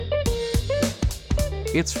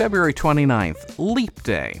It's February 29th, Leap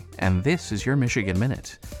Day, and this is your Michigan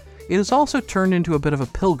Minute. It has also turned into a bit of a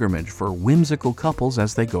pilgrimage for whimsical couples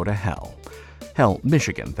as they go to Hell. Hell,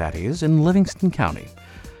 Michigan, that is, in Livingston County.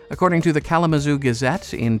 According to the Kalamazoo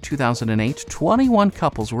Gazette, in 2008, 21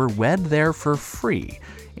 couples were wed there for free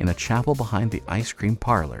in a chapel behind the ice cream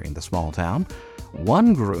parlor in the small town.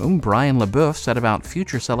 One groom, Brian LaBeouf, said about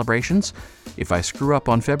future celebrations, "If I screw up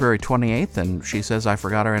on February 28th and she says I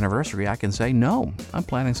forgot our anniversary, I can say, no, I'm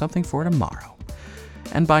planning something for tomorrow."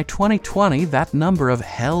 And by 2020, that number of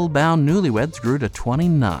hell-bound newlyweds grew to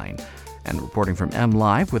 29. And reporting from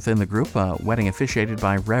MLive within the group, a wedding officiated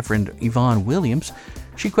by Reverend Yvonne Williams,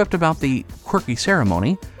 she quipped about the quirky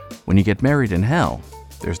ceremony. "When you get married in hell,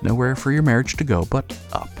 there's nowhere for your marriage to go but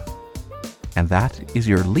up." And that is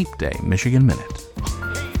your Leap Day Michigan Minute.